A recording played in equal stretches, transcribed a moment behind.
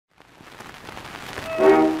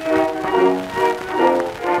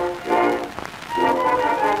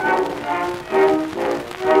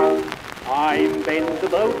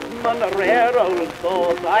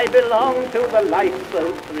belong to the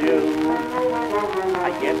lifeboat crew.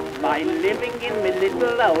 I get my living in my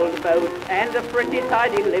little old boat, and a pretty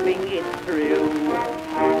tidy living it's true.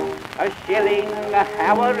 A shilling a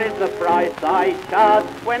hour is the price I charge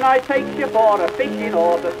when I take you for a fishing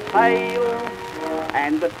or the sail.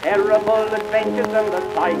 And the terrible adventures and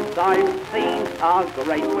the sights I've seen are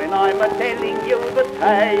great when I'm a-telling you the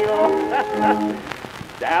tale.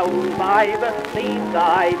 Down by the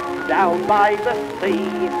seaside, down by the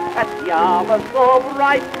sea, at Yarmouth or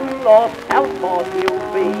Brighton or Southport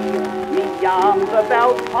you'll be. Me yarns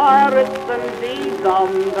about pirates and deeds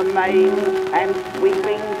on the main, and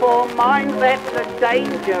sweeping for mines that's a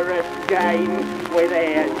dangerous game, with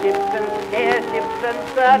airships and scareships and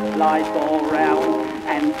searchlights all round,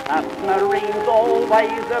 and submarines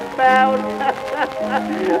always about.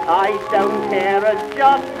 I don't care a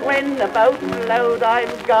jot when the boat's load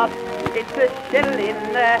I've got. It's a shilling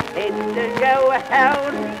a head to go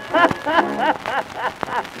out.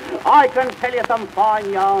 I can tell you some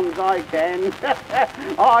fine yarns, I can.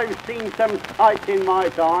 I've seen some sights in my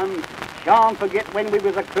time. Shan't forget when we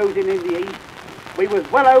was a-cruising in the east. We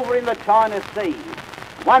was well over in the China Sea.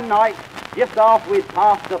 One night, just after we'd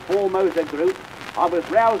passed the Formosa group, I was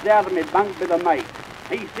roused out of my bunk with a mate.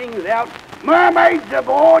 He sings out, "Mermaids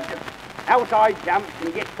aboard!" Out I jumps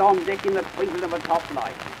and gets on deck in the twinkling of a top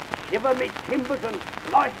light. Shiver me timbers and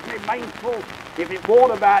slice me mainsail if it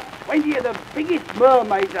warn't about 20 of the biggest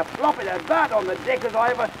mermaids a-flopping about on the deck as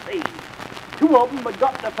I ever seen. Two of them had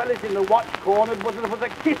got the fellas in the watch cornered was a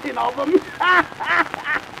kissing of them.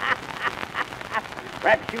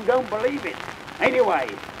 Perhaps you don't believe it. Anyway,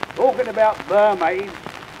 talking about mermaids,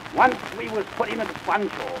 once we was put in at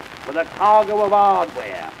Funchal with a cargo of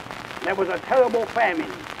hardware. There was a terrible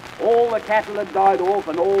famine. All the cattle had died off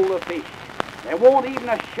and all the fish. There wasn't even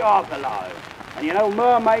a shark alive. And you know,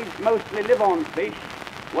 mermaids mostly live on fish.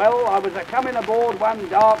 Well, I was a-coming aboard one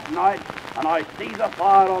dark night, and I sees a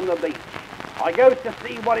fire on the beach. I goes to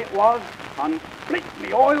see what it was, and split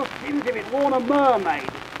me oil skins if it warn't a mermaid,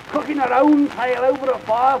 cooking her own tail over a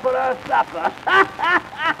fire for her supper.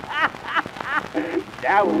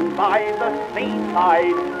 Down by the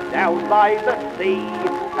seaside, down by the sea,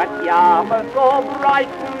 at Yarmouth or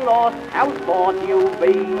Brighton or Southport you'll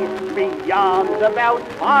be. Me yarns about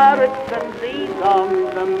pirates and deeds on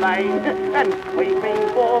the main, and sweeping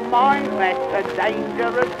for mines that's a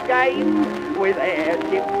dangerous game, with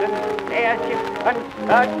airships and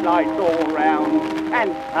searchlights all round,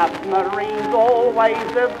 and submarines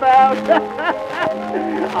always about.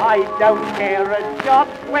 I don't care a jot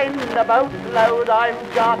when the boat's load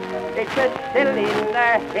I've got. It's a shilling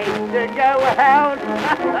a head to go out.